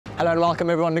Hello and welcome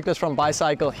everyone, Nicholas from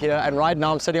Bicycle here, and right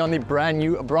now I'm sitting on the brand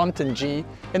new Brompton G.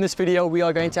 In this video we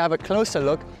are going to have a closer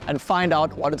look and find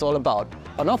out what it's all about.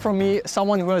 But not from me,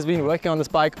 someone who has been working on this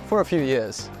bike for a few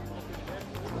years.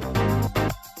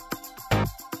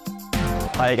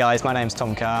 Hi guys, my name's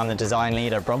Tom Kerr, I'm the design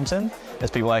lead at Brompton.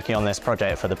 I've been working on this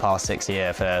project for the past 6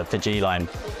 years for G-Line.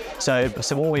 So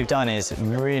what we've done is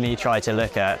really try to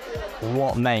look at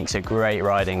what makes a great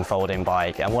riding folding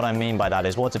bike. And what I mean by that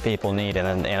is, what do people need in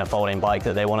a folding bike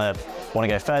that they want to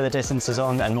go further distances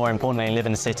on, and more importantly live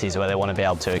in cities where they want to be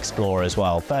able to explore as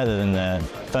well, further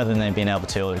than they've been able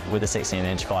to with a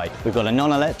 16-inch bike. We've got a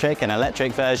non-electric and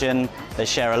electric version that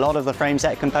share a lot of the frame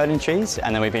set componentries,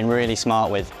 and then we've been really smart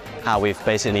with how we've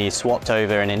basically swapped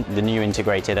over the new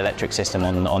integrated electric system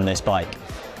on this bike.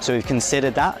 So we've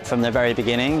considered that from the very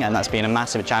beginning, and that's been a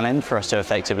massive challenge for us to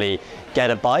effectively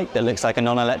get a bike that looks like a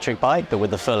non-electric bike, but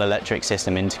with the full electric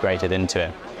system integrated into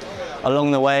it. Along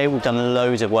the way, we've done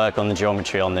loads of work on the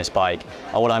geometry on this bike.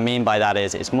 And what I mean by that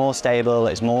is it's more stable,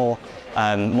 it's more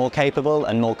capable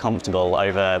and more comfortable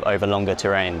over longer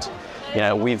terrains. You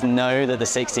know, we know that the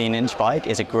 16-inch bike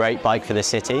is a great bike for the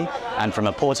city, and from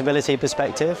a portability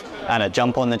perspective and a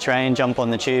jump on the train, jump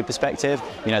on the tube perspective,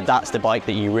 you know, that's the bike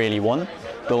that you really want.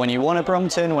 But when you want a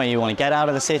Brompton, where you want to get out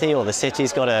of the city, or the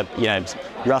city's got a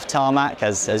rough tarmac,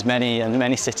 as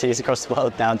many cities across the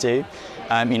world now do,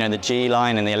 you know, the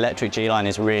G-Line and the electric G-Line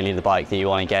is really the bike that you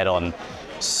want to get on.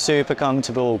 Super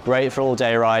comfortable, great for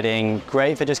all-day riding,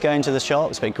 great for just going to the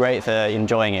shops, but great for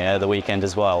enjoying it at the weekend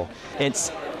as well.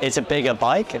 It's a bigger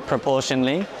bike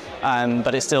proportionally,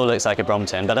 but it still looks like a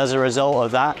Brompton. But as a result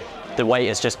of that, the weight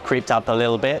has just creeped up a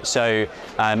little bit. So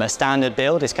a standard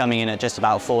build is coming in at just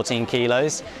about 14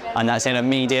 kilos, and that's in a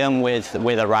medium with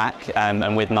a rack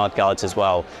and with mud guards as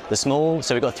well. The small,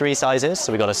 so we've got 3 sizes.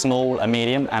 So we've got a small, a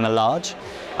medium and a large.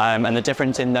 And the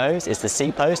difference in those is the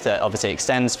seat post that obviously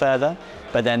extends further,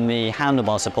 but then the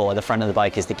handlebar support at the front of the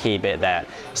bike is the key bit there.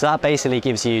 So that basically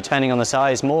gives you, depending on the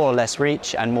size, more or less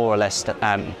reach and more or less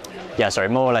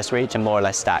reach and more or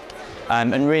less stack.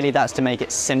 And really that's to make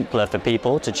it simpler for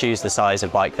people to choose the size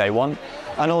of bike they want.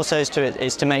 And also is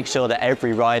to make sure that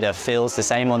every rider feels the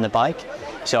same on the bike.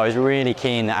 So I was really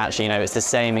keen that actually, you know, it's the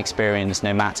same experience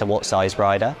no matter what size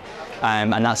rider.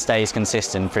 And that stays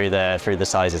consistent through the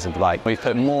sizes of the bike. We've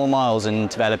put more miles in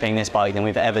developing this bike than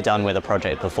we've ever done with a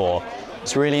project before.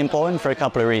 It's really important for a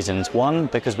couple of reasons. One,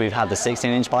 because we've had the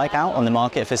 16-inch bike out on the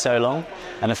market for so long,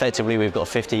 and effectively we've got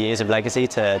 50 years of legacy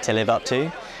to live up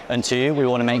to. And two, we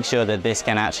want to make sure that this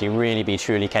can actually really be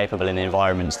truly capable in the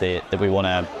environments that we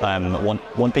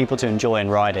want people to enjoy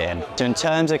and ride it in. So in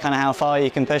terms of kind of how far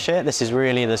you can push it, this is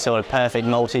really the sort of perfect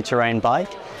multi-terrain bike.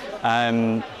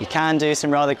 You can do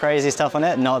some rather crazy stuff on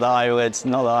it. Not that I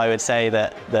would say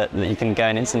that you can go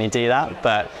and instantly do that,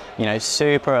 but you know,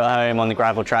 super at home on the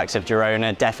gravel tracks of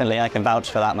Girona. Definitely, I can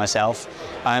vouch for that myself.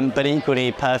 But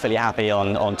equally perfectly happy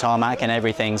on tarmac and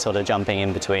everything sort of jumping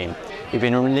in between. We've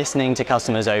been listening to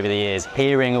customers over the years,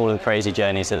 hearing all the crazy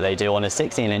journeys that they do on a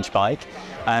 16-inch bike,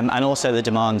 and also the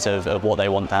demands of what they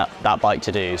want that bike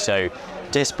to do. So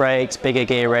disc brakes, bigger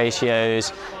gear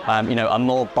ratios, you know, a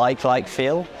more bike-like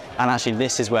feel. And actually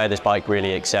this is where this bike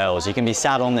really excels. You can be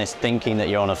sat on this thinking that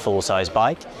you're on a full-size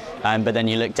bike, but then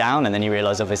you look down and then you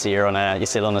realise obviously you're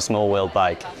still on a small-wheeled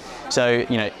bike. So,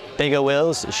 you know, bigger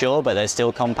wheels, sure, but they're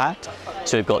still compact.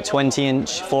 So we've got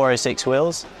 20-inch 406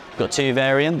 wheels. We've got 2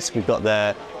 variants. We've got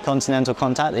the Continental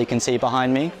Contact that you can see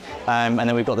behind me, and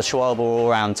then we've got the Schwalbe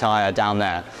all-round tyre down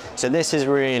there. So this is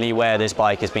really where this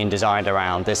bike has been designed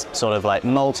around, this sort of like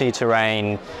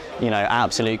multi-terrain, you know,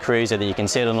 absolute cruiser that you can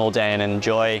sit on all day and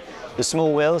enjoy. The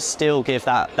small wheels still give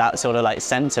that sort of like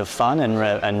sense of fun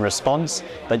and response,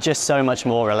 but just so much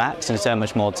more relaxed and so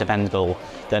much more dependable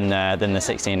than the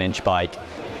 16-inch bike.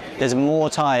 There's more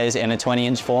tyres in a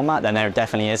 20-inch format than there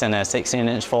definitely is in a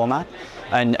 16-inch format.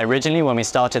 And originally when we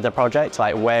started the project,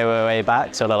 like way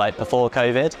back, sort of like before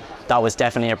COVID, that was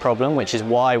definitely a problem, which is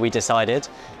why we decided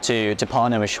to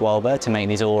partner with Schwalbe to make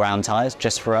these all-round tyres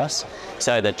just for us.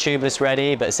 So they're tubeless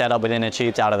ready, but set up within a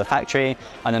tubes out of the factory,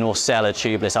 and then we'll sell a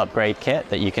tubeless upgrade kit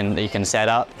that you can set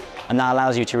up. And that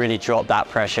allows you to really drop that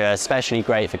pressure, especially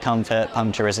great for comfort,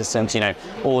 puncture resistance, you know,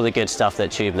 all the good stuff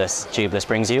that tubeless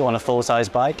brings you on a full-size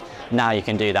bike. Now you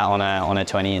can do that on a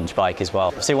 20-inch bike as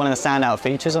well. So one of the standout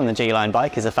features on the G-Line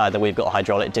bike is the fact that we've got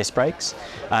hydraulic disc brakes,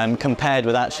 compared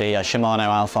with actually a Shimano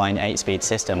Alpine 8-speed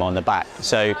system on the back.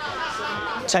 So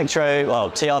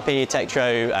TRP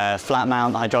Tektro flat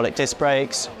mount hydraulic disc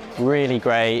brakes, really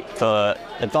great for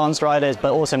advanced riders,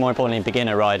 but also more importantly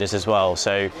beginner riders as well.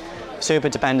 So super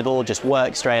dependable, just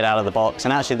works straight out of the box.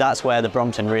 And actually that's where the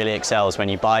Brompton really excels when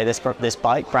you buy this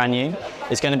bike brand new.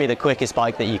 It's going to be the quickest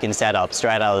bike that you can set up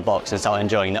straight out of the box and start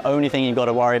enjoying. The only thing you've got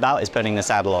to worry about is putting the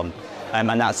saddle on. And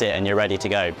that's it, and you're ready to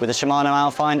go. With the Shimano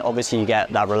Alpine, obviously you get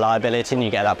that reliability and you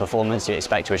get that performance you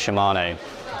expect with Shimano.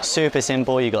 Super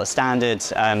simple, you've got standard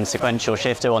sequential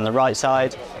shifter on the right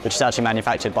side, which is actually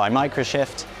manufactured by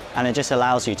Microshift, and it just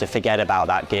allows you to forget about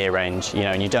that gear range,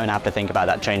 and you don't have to think about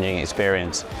that changing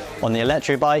experience. On the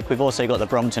electric bike, we've also got the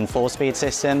Brompton 4-speed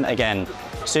system. Again,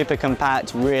 super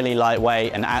compact, really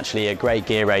lightweight, and actually a great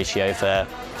gear ratio for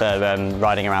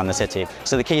riding around the city.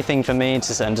 So the key thing for me, and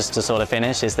just to sort of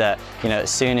finish, is that as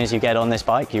soon as you get on this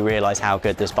bike, you realise how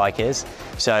good this bike is.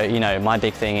 So my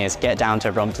big thing is get down to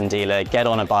a Brompton dealer, get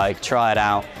on a bike, try it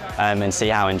out, and see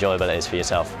how enjoyable it is for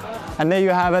yourself. And there you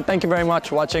have it. Thank you very much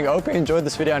for watching. I hope you enjoyed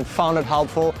this video and found it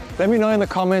helpful. Let me know in the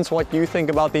comments what you think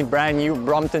about the brand new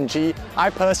Brompton G. I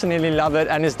personally love it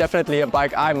and it's definitely a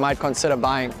bike I might consider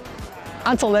buying.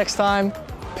 Until next time,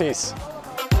 peace.